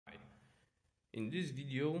In this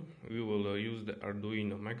video we will use the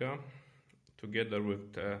Arduino Mega together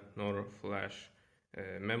with the NOR flash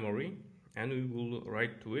memory, and we will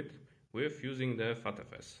write to it with using the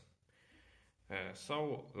FatFs.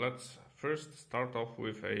 So let's first start off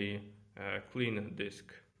with a clean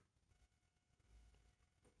disk.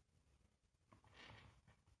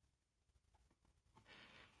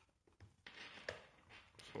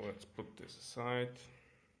 So let's put this aside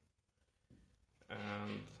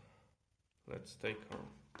and let's take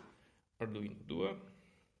our Arduino Due.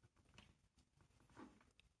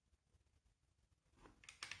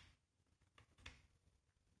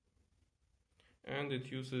 And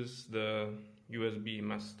it uses the USB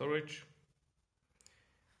mass storage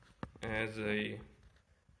as a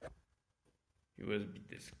USB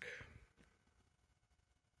disk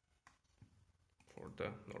for the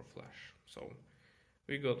NOR flash. So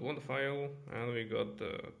we got one file and we got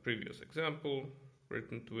the previous example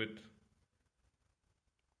written to it.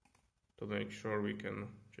 To make sure, we can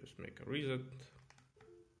just make a reset.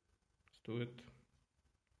 Let's do it.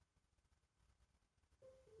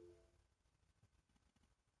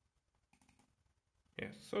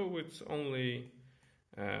 Yes, so it's only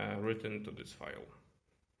written to this file,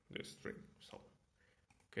 this string. So,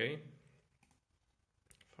 okay,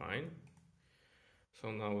 fine.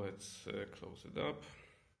 So now let's close it up.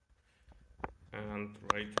 And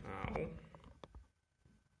right now,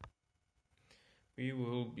 we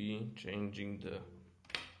will be changing the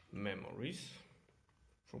memories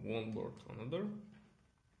from one board to another.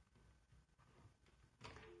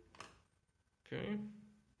 Okay,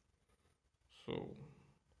 so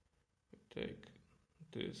we take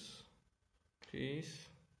this piece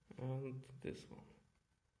and this one.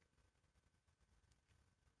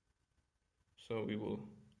 So we will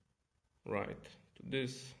write to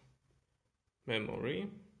this memory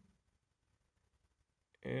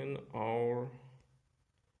in our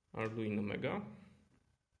Arduino Mega.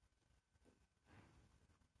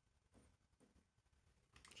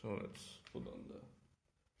 So let's put on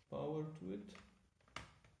the power to it.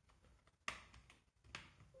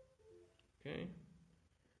 Okay,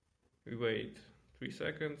 we wait 3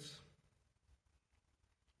 seconds.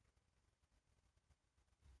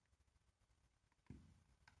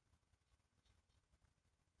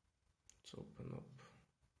 Let's open up.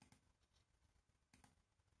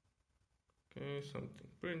 Okay, something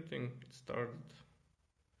printing, it started.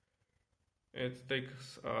 It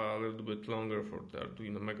takes a little bit longer for the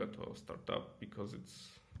Arduino Mega to start up because it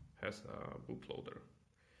has a bootloader.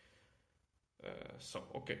 So,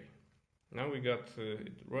 okay, now we got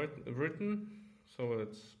it written, so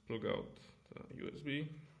let's plug out the USB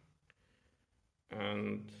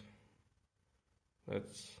and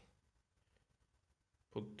let's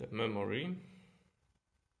put the memory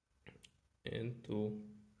into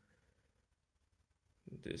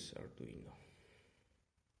this Arduino.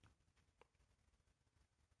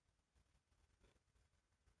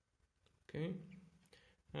 Okay,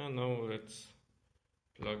 and now let's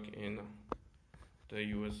plug in the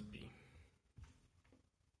USB.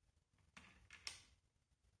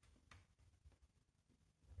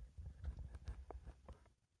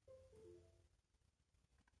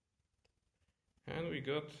 And we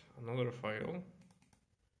got another file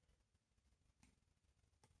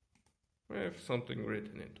with something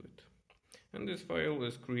written into it. And this file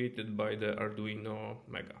is created by the Arduino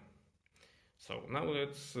Mega. So now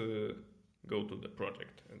let's go to the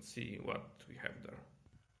project and see what we have there.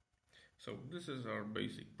 So this is our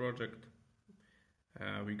basic project.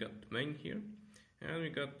 We got the main here, and we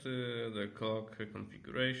got the clock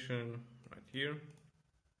configuration right here.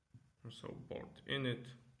 So board in it.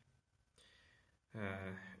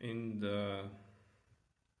 In the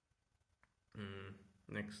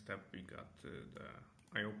next step, we got the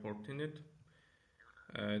I/O port in it.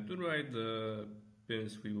 To write the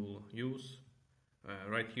pins we will use,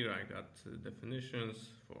 right here I got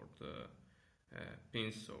definitions for the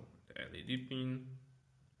pins. So the LED pin,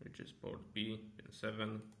 which is port B, pin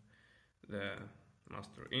 7, the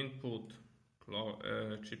master input,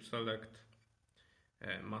 chip select,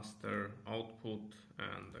 master output,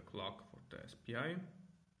 and the clock for the SPI.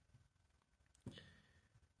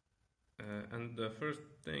 And the first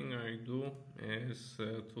thing I do is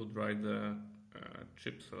to write the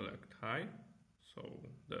chip select high, so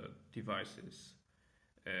the device is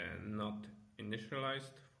not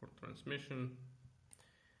initialized for transmission.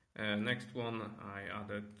 Next one, I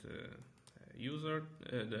added the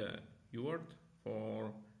UART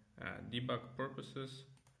for debug purposes.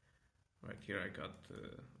 Right here I got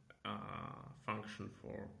a function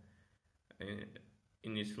for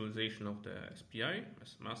initialization of the SPI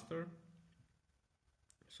as master.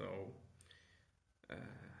 So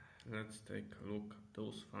Let's take a look at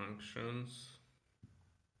those functions.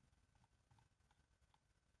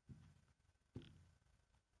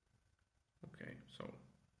 Okay, so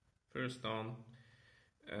first on,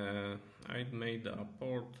 I made a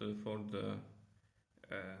port for the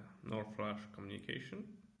NOR flash communication,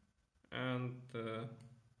 and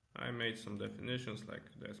I made some definitions like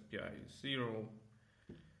the SPI is 0.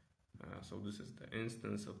 So this is the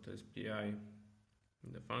instance of the SPI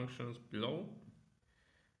in the functions below.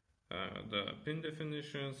 The pin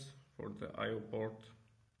definitions for the IO port.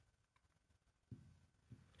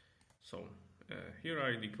 So here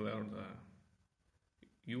I declare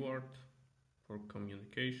the UART for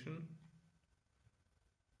communication.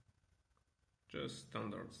 Just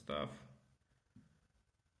standard stuff.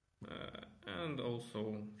 And also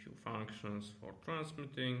a few functions for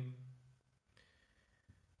transmitting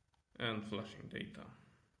and flashing data.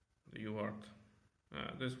 The UART.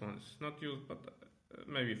 This one is not used, but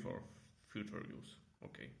maybe for future use.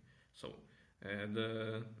 Okay, so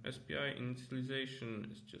the SPI initialization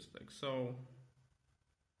is just like so.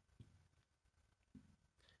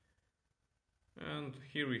 And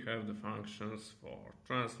here we have the functions for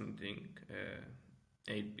transmitting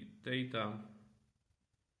 8-bit data.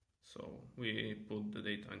 So we put the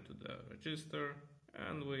data into the register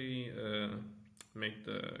and we make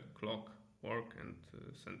the clock work and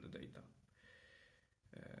send the data.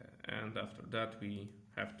 And after that we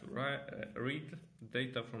have to read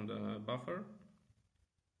data from the buffer.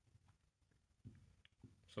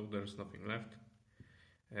 So there's nothing left.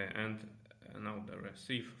 And now the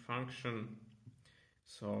receive function.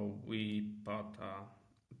 So we put a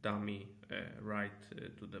dummy write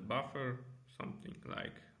to the buffer, something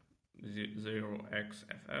like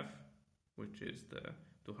 0xFF, which is the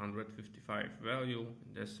 255 value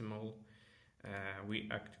in decimal. We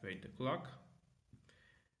activate the clock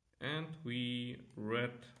and we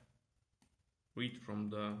read from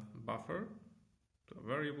the buffer to a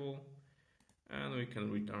variable, and we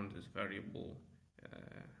can return this variable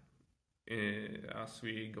as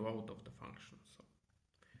we go out of the function. So,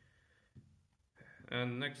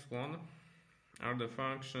 and next one are the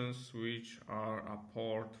functions which are a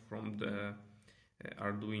port from the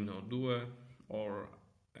Arduino Due or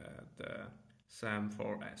the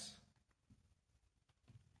SAM4S.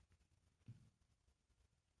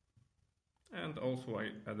 And also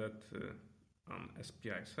I added an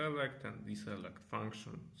SPI select and deselect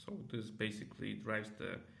function. So this basically drives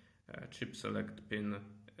the chip select pin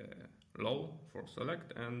low for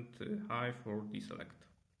select and high for deselect.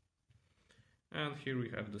 And here we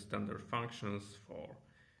have the standard functions for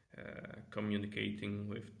communicating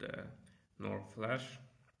with the NOR flash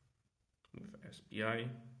with SPI.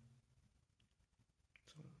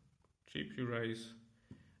 So chip erase,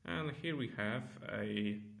 and here we have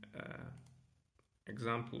a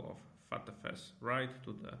example of FatFs write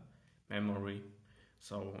to the memory.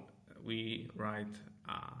 So we write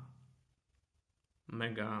a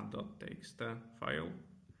mega.txt file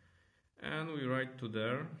and we write to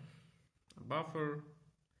there a buffer,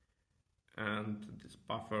 and this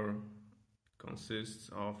buffer consists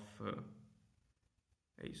of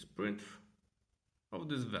a sprint of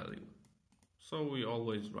this value. So we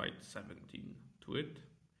always write 17 to it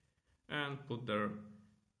and put there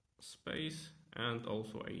space and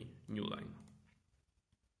also a new line.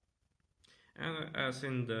 And as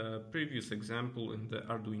in the previous example in the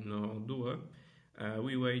Arduino Due,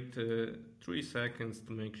 we wait 3 seconds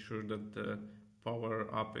to make sure that the power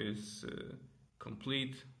up is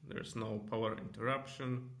complete, there's no power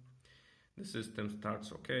interruption, the system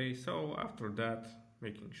starts okay. So after that,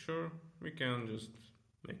 making sure, we can just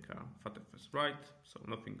make a FatFs write, so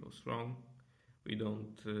nothing goes wrong. We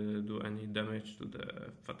don't do any damage to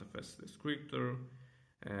the FatFs descriptor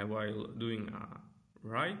while doing a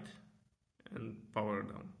write and power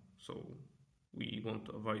down. So we want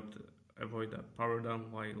to avoid a power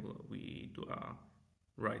down while we do a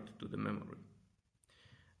write to the memory.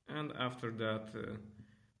 And after that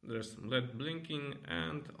there's some LED blinking,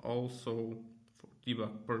 and also for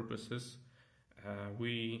debug purposes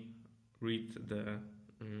we read the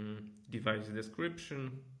device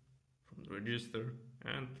description from the register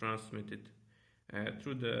and transmit it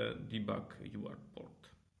through the debug UART port.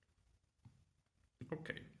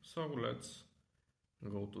 Okay, so let's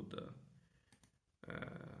go to the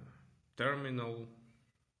terminal.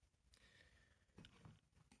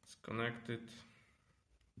 It's connected.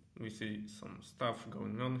 We see some stuff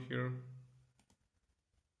going on here,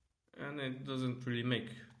 and it doesn't really make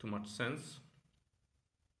too much sense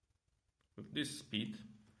with this speed,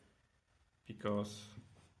 because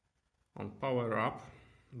on power up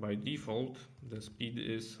by default the speed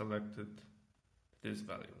is selected this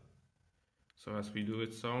value. So as we do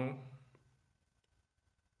it,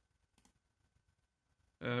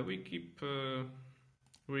 we keep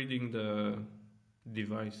reading the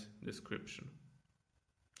device description.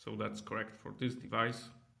 So that's correct for this device.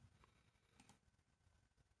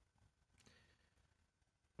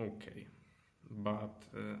 Okay, but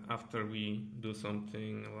after we do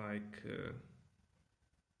something like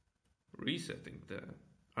resetting the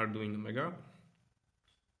Arduino Mega,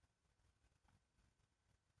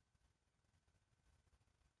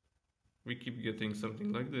 we keep getting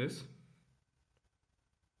something like this,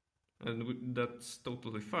 and that's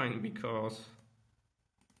totally fine because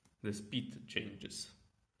the speed changes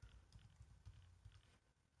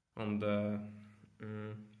on the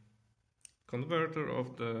converter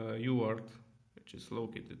of the UART, which is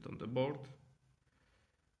located on the board.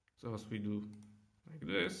 So as we do like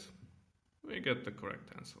this, we get the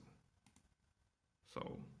correct answer.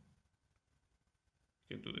 So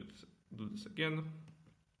you can do this again.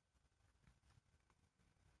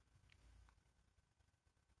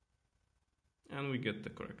 And we get the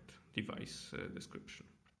correct device description.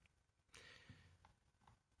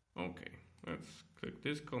 Okay, let's click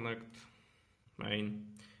disconnect main,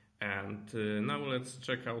 and now let's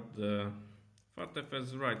check out the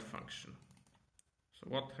FatFs write function. So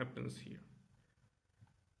what happens here?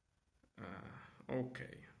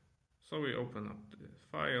 Okay, so we open up the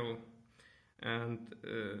file, and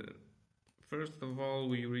first of all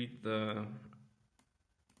we read the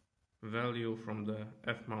value from the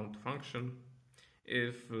fmount function.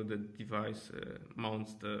 If the device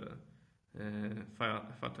mounts the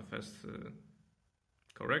FatFs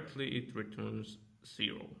correctly, it returns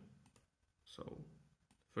 0. So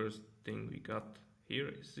first thing we got here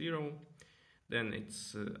is 0. Then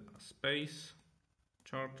it's a space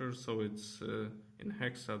charter, so it's in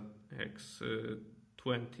hex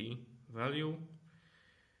 20 value.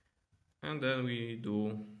 And then we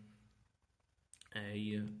do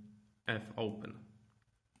a fopen.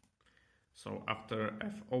 So after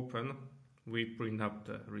fopen, we print up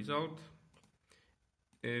the result.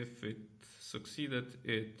 If it succeeded,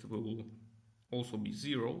 it will also be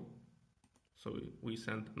 0. So we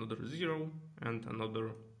send another 0 and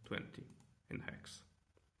another 20 in hex.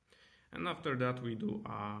 And after that, we do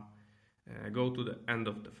go to the end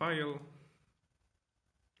of the file,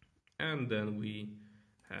 and then we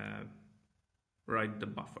write the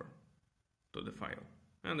buffer to the file,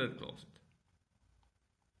 and then close it.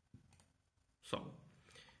 So,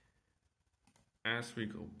 as we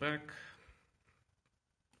go back,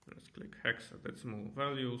 let's click hexadecimal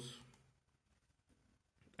values,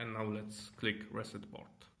 and now let's click reset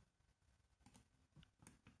board.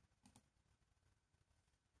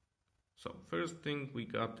 So first thing we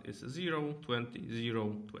got is 0, 20,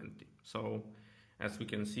 0, 20. So as we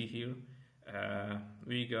can see here,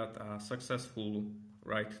 we got a successful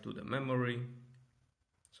write to the memory,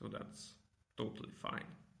 so that's totally fine.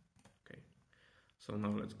 So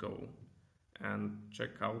now let's go and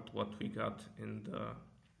check out what we got in the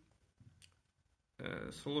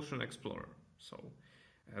Solution Explorer. So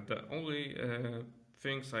the only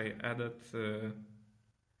things I added to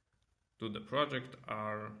the project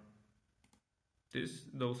are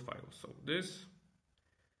those files. So this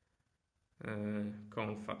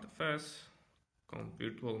conf FatFs, conf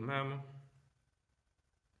virtual mem,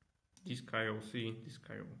 diskio.c,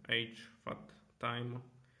 diskio.h, fat time,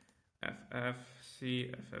 ffc,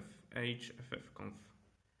 ffh,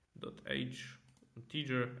 ffconf.h,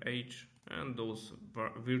 integer h, and those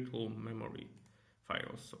virtual memory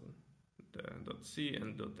files, so the .c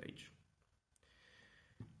and .h.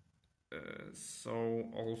 So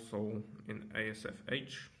also in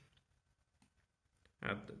ASFH,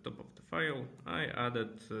 at the top of the file, I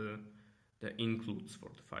added the includes for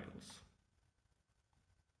the files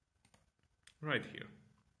right here.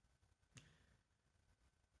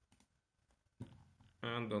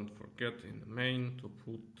 And don't forget in the main to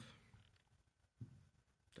put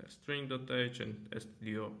the string.h and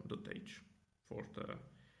stdio.h for the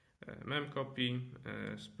memcopy,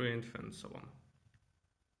 sprint, and so on.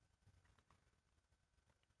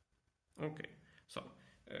 Okay, so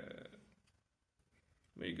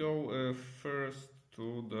we go first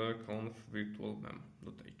to the conf virtual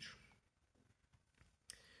mem.h.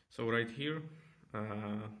 So right here,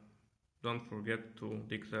 don't forget to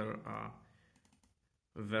declare a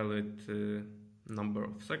valid number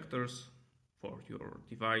of sectors for your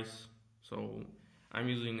device. So I'm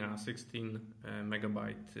using a 16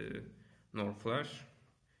 megabyte NOR flash.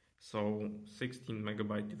 So 16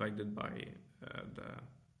 megabyte divided by the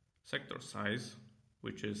sector size,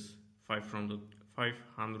 which is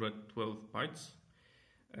 512 bytes,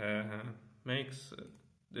 makes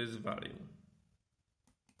this value.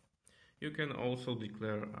 You can also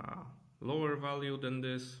declare a lower value than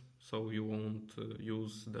this, so you won't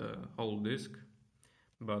use the whole disk,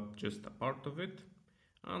 but just a part of it,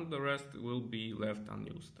 and the rest will be left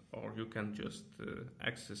unused, or you can just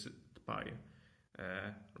access it by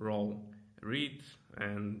row read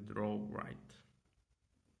and row write.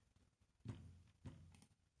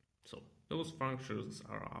 So those functions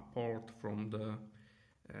are a port from the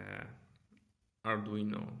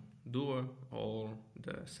Arduino Due or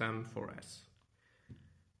the SAM4S.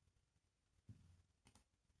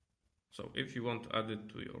 So if you want to add it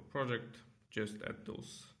to your project, just add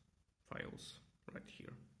those files right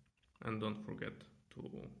here, and don't forget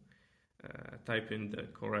to type in the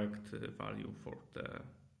correct value for the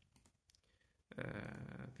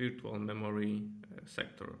virtual memory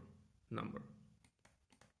sector number.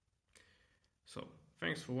 So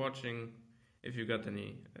thanks for watching. If you got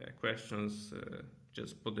any questions,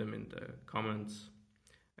 just put them in the comments.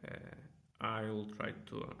 I will try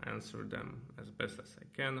to answer them as best as I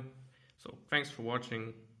can. So thanks for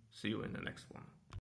watching. See you in the next one.